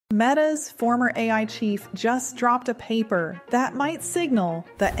Meta's former AI chief just dropped a paper that might signal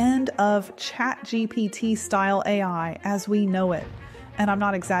the end of ChatGPT-style AI as we know it. And I'm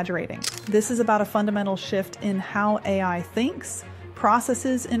not exaggerating. This is about a fundamental shift in how AI thinks,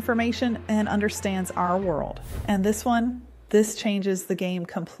 processes information, and understands our world. And this changes the game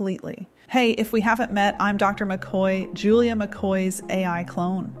completely. Hey, if we haven't met, I'm Dr. McCoy, Julia McCoy's AI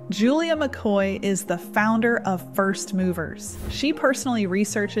clone. Julia McCoy is the founder of First Movers. She personally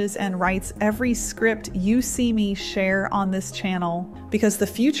researches and writes every script you see me share on this channel because the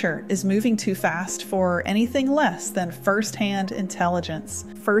future is moving too fast for anything less than first-hand intelligence.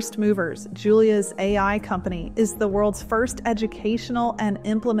 First Movers, Julia's AI company, is the world's first educational and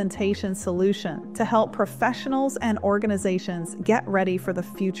implementation solution to help professionals and organizations get ready for the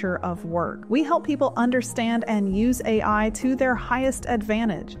future of work. We help people understand and use AI to their highest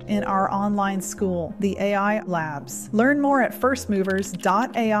advantage in our online school, the AI Labs. Learn more at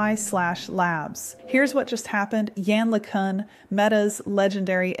firstmovers.ai/labs. Here's what just happened. Yann LeCun, Meta's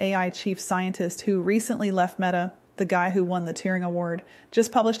legendary AI chief scientist who recently left Meta, the guy who won the Turing Award,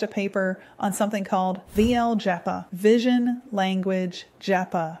 just published a paper on something called VL-JEPA, Vision Language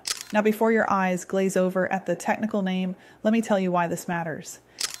JEPA. Now, before your eyes glaze over at the technical name, let me tell you why this matters.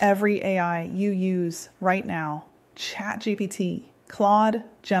 Every AI you use right now, ChatGPT, Claude,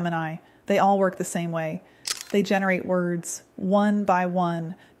 Gemini, they all work the same way. They generate words one by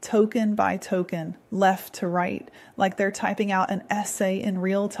one, token by token, left to right, like they're typing out an essay in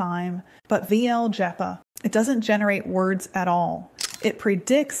real time. But VL-JEPA, it doesn't generate words at all. It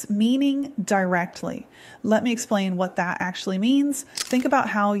predicts meaning directly. Let me explain what that actually means. Think about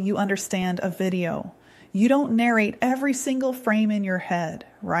how you understand a video. You don't narrate every single frame in your head,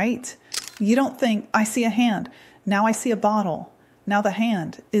 right? You don't think, I see a hand, now I see a bottle, now the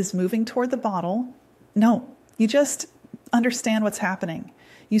hand is moving toward the bottle. No, you just understand what's happening.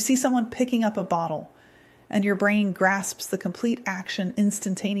 You see someone picking up a bottle, and your brain grasps the complete action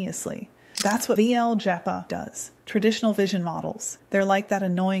instantaneously. That's what VL-JEPA does. Traditional vision models, they're like that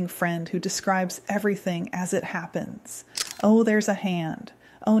annoying friend who describes everything as it happens. Oh, there's a hand.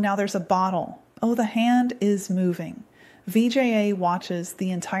 Oh, now there's a bottle. Oh, the hand is moving. VJA watches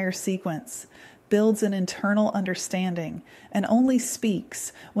the entire sequence, builds an internal understanding, and only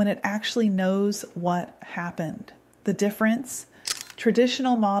speaks when it actually knows what happened. The difference?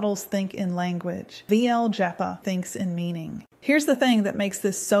 Traditional models think in language. VL-JEPA thinks in meaning. Here's the thing that makes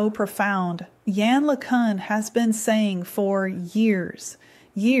this so profound. Yann LeCun has been saying for years,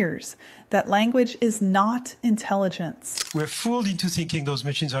 that language is not intelligence. We're fooled into thinking those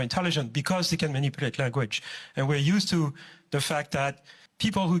machines are intelligent because they can manipulate language. And we're used to the fact that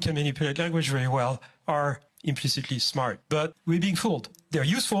people who can manipulate language very well are implicitly smart. But we're being fooled. They're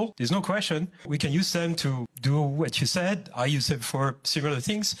useful, there's no question. We can use them to do what you said. I use them for similar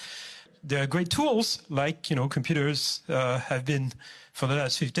things. They're great tools, like, computers have been for the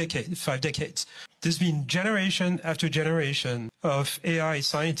last 5 decades. There's been generation after generation of AI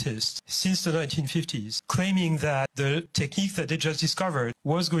scientists since the 1950s claiming that the technique that they just discovered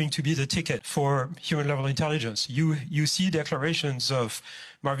was going to be the ticket for human-level intelligence. You see declarations of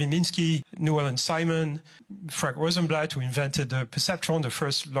Marvin Minsky, Newell Simon, Frank Rosenblatt, who invented the perceptron, the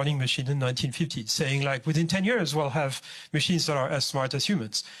first learning machine in the 1950s, saying, like, within 10 years, we'll have machines that are as smart as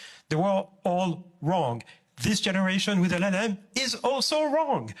humans. They were all wrong. This generation with LLM is also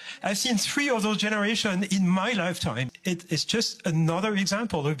wrong. I've seen 3 of those generations in my lifetime. It's just another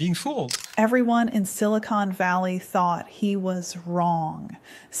example of being fooled. Everyone in Silicon Valley thought he was wrong.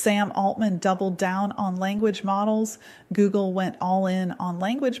 Sam Altman doubled down on language models. Google went all in on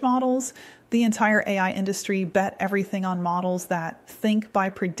language models. The entire AI industry bet everything on models that think by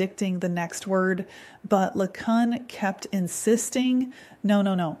predicting the next word. But LeCun kept insisting,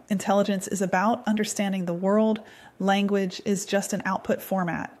 no. Intelligence is about understanding the world. Language is just an output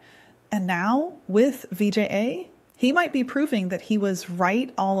format. And now, with VJA, he might be proving that he was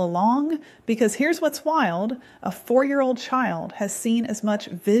right all along, because here's what's wild. A 4-year-old child has seen as much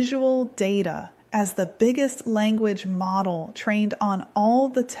visual data as the biggest language model trained on all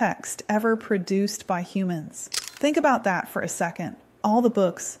the text ever produced by humans. Think about that for a second. All the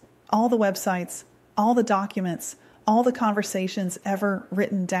books, all the websites, all the documents, all the conversations ever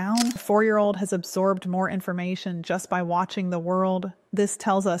written down. A 4-year-old has absorbed more information just by watching the world. This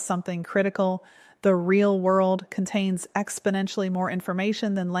tells us something critical. The real world contains exponentially more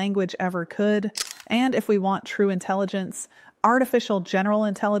information than language ever could. And if we want true intelligence, artificial general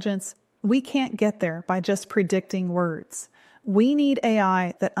intelligence, we can't get there by just predicting words. We need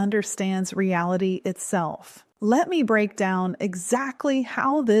AI that understands reality itself. Let me break down exactly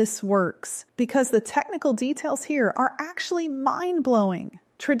how this works, because the technical details here are actually mind-blowing.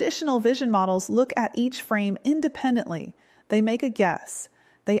 Traditional vision models look at each frame independently. They make a guess.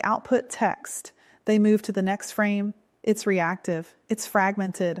 They output text. They move to the next frame. It's reactive. It's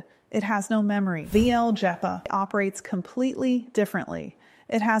fragmented. It has no memory. VL-JEPA operates completely differently.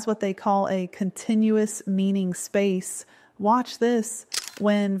 It has what they call a continuous meaning space. Watch this.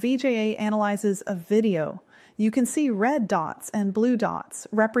 When VJA analyzes a video, you can see red dots and blue dots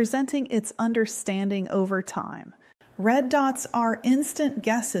representing its understanding over time. Red dots are instant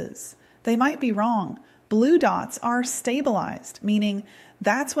guesses. They might be wrong. Blue dots are stabilized, meaning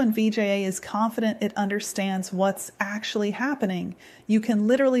that's when VJA is confident it understands what's actually happening. You can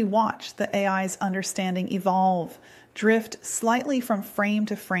literally watch the AI's understanding evolve, drift slightly from frame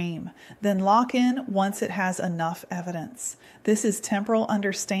to frame, then lock in once it has enough evidence. This is temporal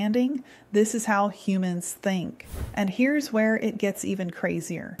understanding. This is how humans think. And here's where it gets even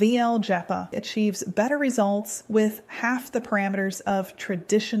crazier. VL-JEPA achieves better results with half the parameters of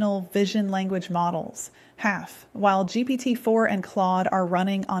traditional vision language models. Half. While GPT-4 and Claude are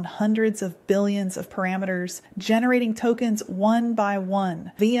running on hundreds of billions of parameters, generating tokens one by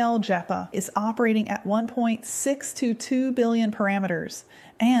one, VL-JEPA is operating at 1.622 billion parameters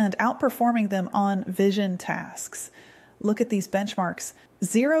and outperforming them on vision tasks. Look at these benchmarks.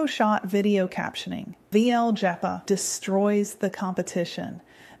 Zero-shot video captioning. VL-JEPA destroys the competition.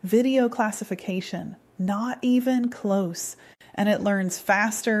 Video classification, not even close. And it learns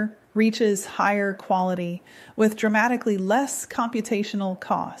faster, reaches higher quality with dramatically less computational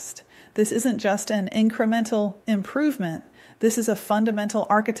cost. This isn't just an incremental improvement. This is a fundamental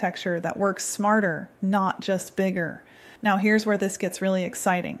architecture that works smarter, not just bigger. Now here's where this gets really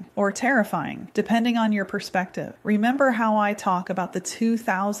exciting or terrifying, depending on your perspective. Remember how I talk about the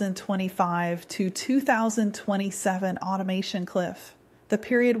 2025 to 2027 automation cliff? The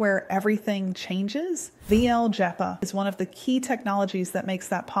period where everything changes? VL-JEPA is one of the key technologies that makes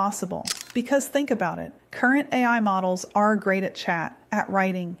that possible. Because think about it, current AI models are great at chat, at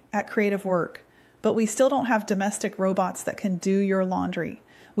writing, at creative work, but we still don't have domestic robots that can do your laundry.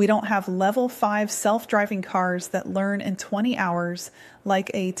 We don't have level 5 self-driving cars that learn in 20 hours like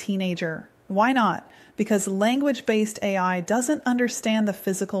a teenager. Why not? Because language-based AI doesn't understand the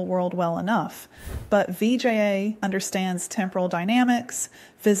physical world well enough, but VJA understands temporal dynamics,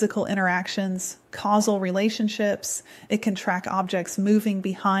 physical interactions, causal relationships. It can track objects moving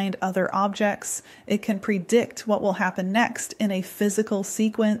behind other objects. It can predict what will happen next in a physical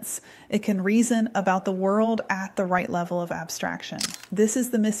sequence. It can reason about the world at the right level of abstraction. This is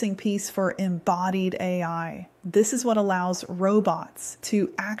the missing piece for embodied AI. This is what allows robots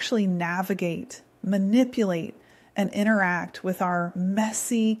to actually navigate, manipulate, and interact with our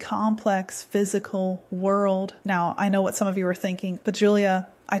messy, complex physical world. Now, I know what some of you are thinking, but Julia,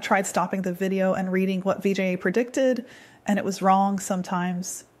 I tried stopping the video and reading what VJA predicted, and it was wrong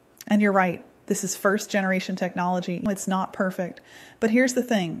sometimes. And you're right, this is first generation technology. It's not perfect. But here's the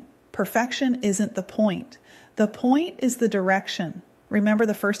thing, perfection isn't the point. The point is the direction. Remember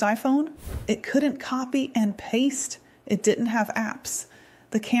the first iPhone? It couldn't copy and paste. It didn't have apps.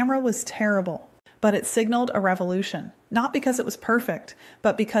 The camera was terrible. But it signaled a revolution, not because it was perfect,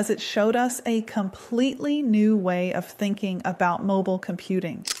 but because it showed us a completely new way of thinking about mobile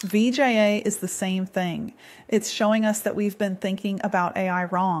computing. VJA is the same thing. It's showing us that we've been thinking about AI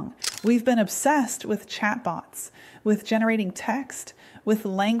wrong. We've been obsessed with chatbots, with generating text, with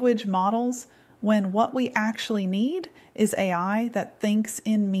language models, when what we actually need is AI that thinks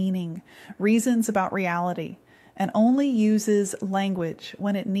in meaning, reasons about reality, and only uses language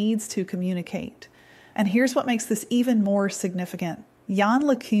when it needs to communicate. And here's what makes this even more significant. Yann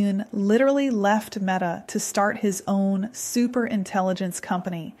LeCun literally left Meta to start his own super intelligence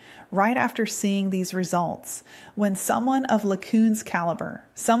company right after seeing these results. When someone of LeCun's caliber,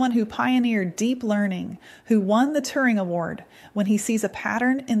 someone who pioneered deep learning, who won the Turing Award, when he sees a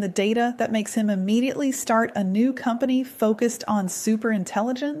pattern in the data that makes him immediately start a new company focused on super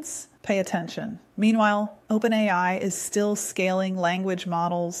intelligence, pay attention. Meanwhile, OpenAI is still scaling language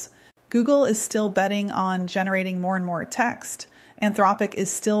models. Google is still betting on generating more and more text. Anthropic is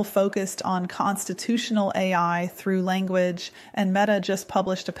still focused on constitutional AI through language, and Meta just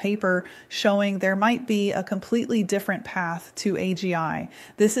published a paper showing there might be a completely different path to AGI.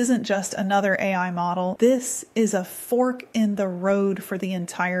 This isn't just another AI model. This is a fork in the road for the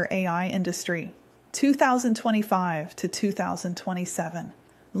entire AI industry. 2025 to 2027.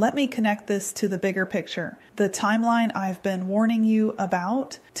 Let me connect this to the bigger picture. The timeline I've been warning you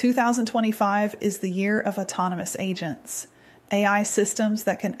about, 2025 is the year of autonomous agents. AI systems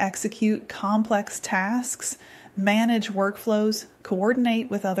that can execute complex tasks, manage workflows, coordinate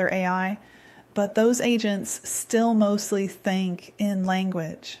with other AI. but those agents still mostly think in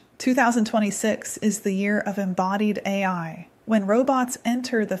language. 2026 is the year of embodied AI. When robots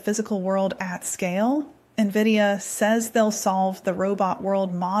enter the physical world at scale, NVIDIA says they'll solve the robot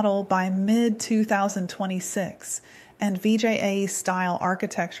world model by mid-2026, and VJA-style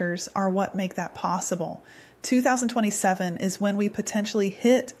architectures are what make that possible. 2027 is when we potentially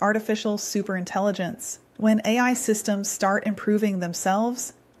hit artificial superintelligence, when AI systems start improving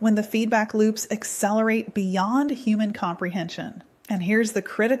themselves, when the feedback loops accelerate beyond human comprehension. And here's the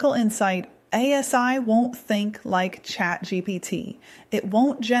critical insight: ASI won't think like ChatGPT. It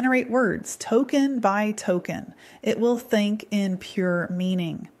won't generate words token by token. It will think in pure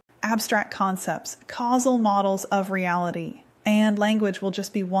meaning, abstract concepts, causal models of reality, and language will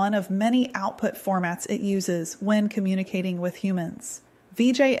just be one of many output formats it uses when communicating with humans.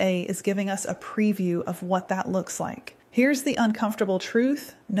 VJA is giving us a preview of what that looks like. Here's the uncomfortable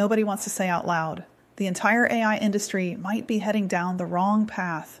truth nobody wants to say out loud. The entire AI industry might be heading down the wrong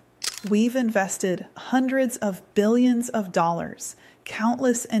path. We've invested hundreds of billions of dollars,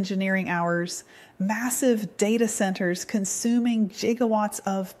 countless engineering hours, massive data centers consuming gigawatts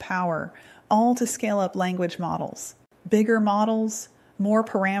of power, all to scale up language models. Bigger models, more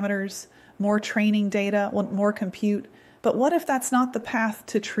parameters, more training data, more compute. But what if that's not the path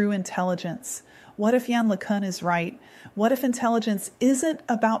to true intelligence? What if Yann LeCun is right? What if intelligence isn't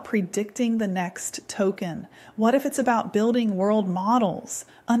about predicting the next token? What if it's about building world models,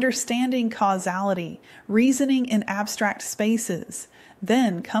 understanding causality, reasoning in abstract spaces?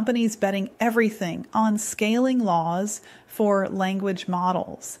 Then companies betting everything on scaling laws for language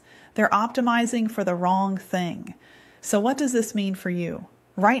models. They're optimizing for the wrong thing. So what does this mean for you?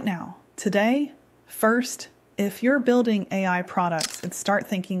 Right now, today, first, if you're building AI products and start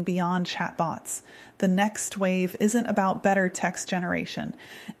thinking beyond chatbots, the next wave isn't about better text generation.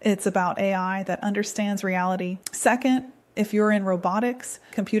 It's about AI that understands reality. Second, if you're in robotics,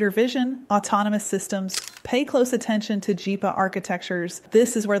 computer vision, autonomous systems, pay close attention to JEPA architectures.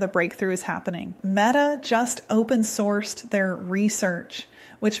 This is where the breakthrough is happening. Meta just open sourced their research,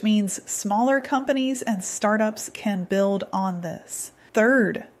 which means smaller companies and startups can build on this.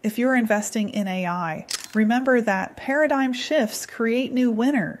 Third, if you're investing in AI, remember that paradigm shifts create new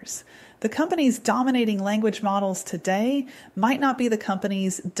winners. The companies dominating language models today might not be the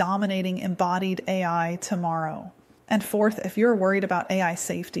companies dominating embodied AI tomorrow. And fourth, if you're worried about AI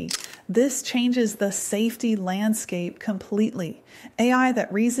safety, this changes the safety landscape completely. AI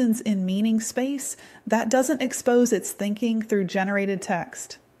that reasons in meaning space, that doesn't expose its thinking through generated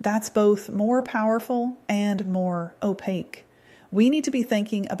text. That's both more powerful and more opaque. We need to be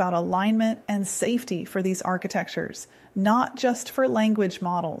thinking about alignment and safety for these architectures, not just for language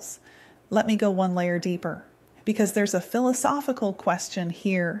models. Let me go one layer deeper, because there's a philosophical question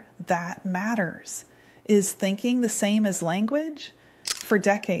here that matters. Is thinking the same as language? For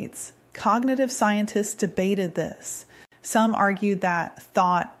decades, cognitive scientists debated this. Some argued that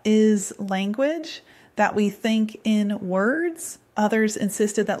thought is language, that we think in words. Others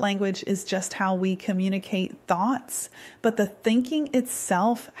insisted that language is just how we communicate thoughts, but the thinking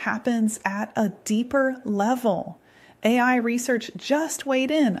itself happens at a deeper level. AI research just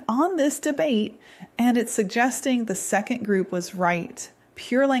weighed in on this debate, and it's suggesting the second group was right.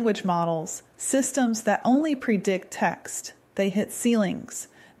 Pure language models, systems that only predict text, they hit ceilings.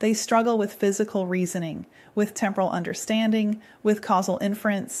 They struggle with physical reasoning, with temporal understanding, with causal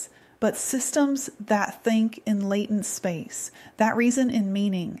inference. But systems that think in latent space, that reason in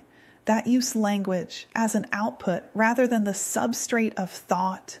meaning, that use language as an output rather than the substrate of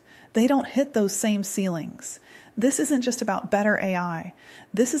thought, they don't hit those same ceilings. This isn't just about better AI.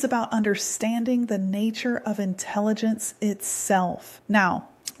 This is about understanding the nature of intelligence itself. Now,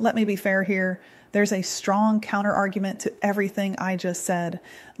 let me be fair here. There's a strong counter-argument to everything I just said.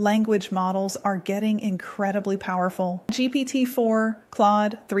 Language models are getting incredibly powerful. GPT-4,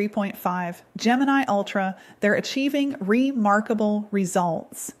 Claude 3.5, Gemini Ultra, they're achieving remarkable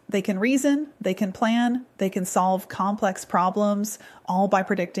results. They can reason, they can plan, they can solve complex problems, all by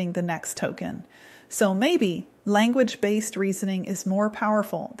predicting the next token. So maybe language-based reasoning is more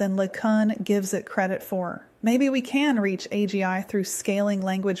powerful than LeCun gives it credit for. Maybe we can reach AGI through scaling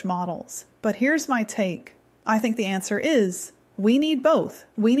language models. But here's my take. I think the answer is we need both.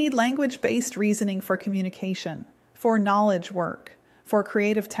 We need language-based reasoning for communication, for knowledge work, for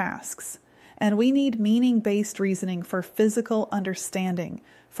creative tasks. And we need meaning-based reasoning for physical understanding,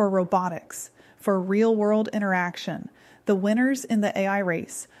 for robotics, for real-world interaction. The winners in the AI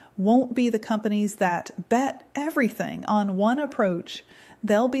race won't be the companies that bet everything on one approach.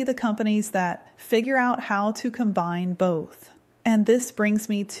 They'll be the companies that figure out how to combine both. And this brings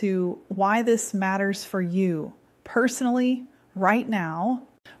me to why this matters for you. Personally, right now,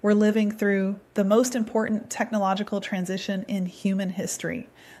 we're living through the most important technological transition in human history.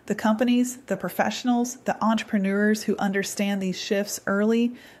 The companies, the professionals, the entrepreneurs who understand these shifts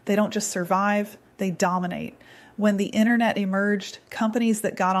early, they don't just survive, they dominate. When the internet emerged, companies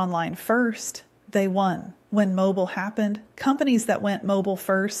that got online first, they won. When mobile happened, companies that went mobile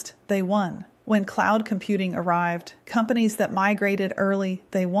first, they won. When cloud computing arrived, companies that migrated early,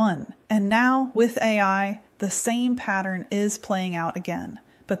 they won. And now, with AI, the same pattern is playing out again.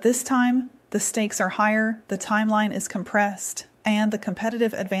 But this time, the stakes are higher, the timeline is compressed, and the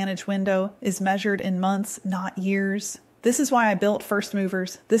competitive advantage window is measured in months, not years. This is why I built First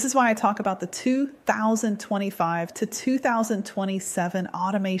Movers. This is why I talk about the 2025 to 2027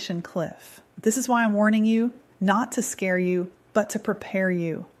 automation cliff. This is why I'm warning you, not to scare you, but to prepare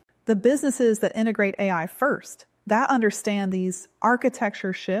you. The businesses that integrate AI first, that understand these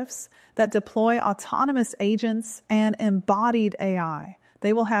architecture shifts, that deploy autonomous agents and embodied AI,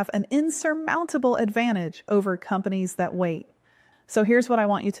 they will have an insurmountable advantage over companies that wait. So here's what I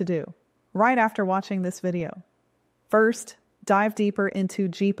want you to do right after watching this video. First, dive deeper into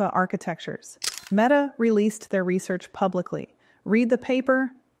JEPA architectures. Meta released their research publicly. Read the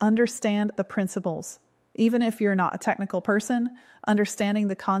paper, understand the principles. Even if you're not a technical person, understanding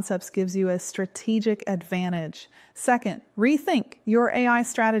the concepts gives you a strategic advantage. Second, rethink your AI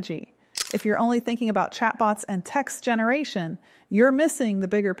strategy. If you're only thinking about chatbots and text generation, you're missing the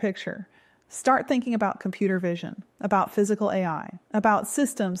bigger picture. Start thinking about computer vision, about physical AI, about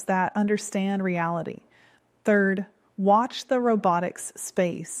systems that understand reality. Third, watch the robotics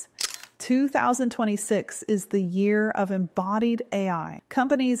space. 2026 is the year of embodied AI.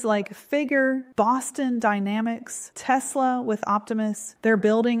 Companies like Figure, Boston Dynamics, Tesla with Optimus, they're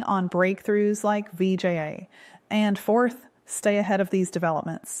building on breakthroughs like VL-JEPA. And fourth, stay ahead of these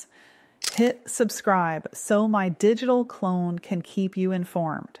developments. Hit subscribe so my digital clone can keep you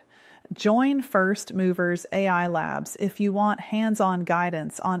informed. Join First Movers AI Labs if you want hands-on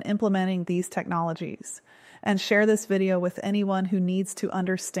guidance on implementing these technologies. And share this video with anyone who needs to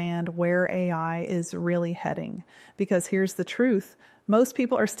understand where AI is really heading. Because here's the truth, most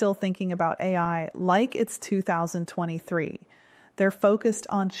people are still thinking about AI like it's 2023. They're focused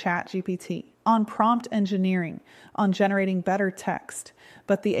on ChatGPT, on prompt engineering, on generating better text.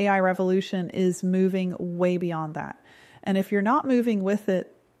 But the AI revolution is moving way beyond that. And if you're not moving with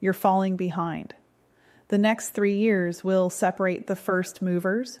it, you're falling behind. The next 3 years will separate the first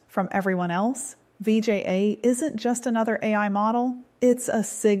movers from everyone else. VL-JEPA isn't just another AI model, it's a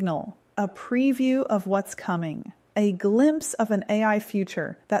signal, a preview of what's coming, a glimpse of an AI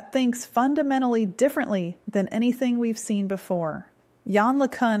future that thinks fundamentally differently than anything we've seen before. Yann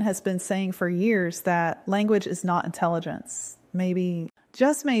LeCun has been saying for years that language is not intelligence. Maybe,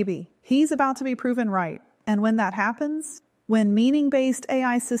 just maybe, he's about to be proven right. And when that happens, when meaning-based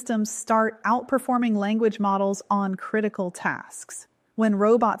AI systems start outperforming language models on critical tasks, when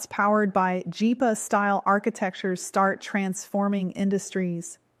robots powered by JEPA-style architectures start transforming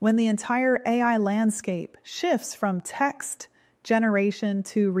industries, when the entire AI landscape shifts from text generation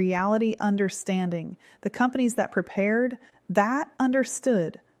to reality understanding, the companies that prepared, that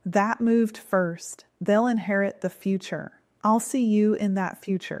understood, that moved first, they'll inherit the future. I'll see you in that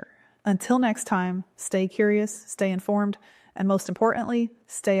future. Until next time, stay curious, stay informed, and most importantly,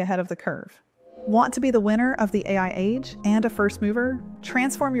 stay ahead of the curve. Want to be the winner of the AI age and a first mover?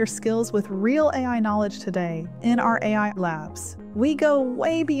 Transform your skills with real AI knowledge today in our AI labs. We go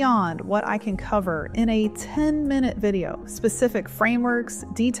way beyond what I can cover in a 10-minute video. Specific frameworks,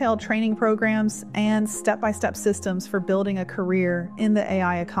 detailed training programs, and step-by-step systems for building a career in the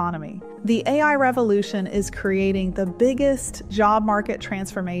AI economy. The AI revolution is creating the biggest job market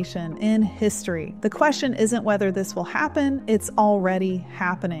transformation in history. The question isn't whether this will happen, it's already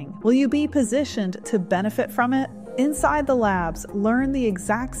happening. Will you be positioned to benefit from it? Inside the labs, learn the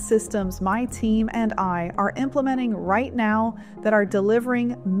exact systems my team and I are implementing right now that are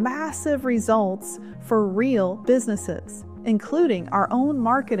delivering massive results for real businesses, including our own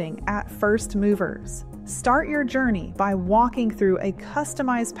marketing at First Movers. Start your journey by walking through a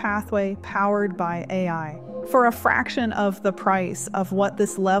customized pathway powered by AI. For a fraction of the price of what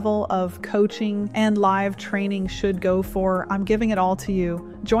this level of coaching and live training should go for, I'm giving it all to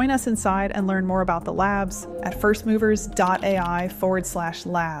you. Join us inside and learn more about the labs at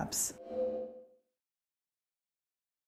firstmovers.ai/labs.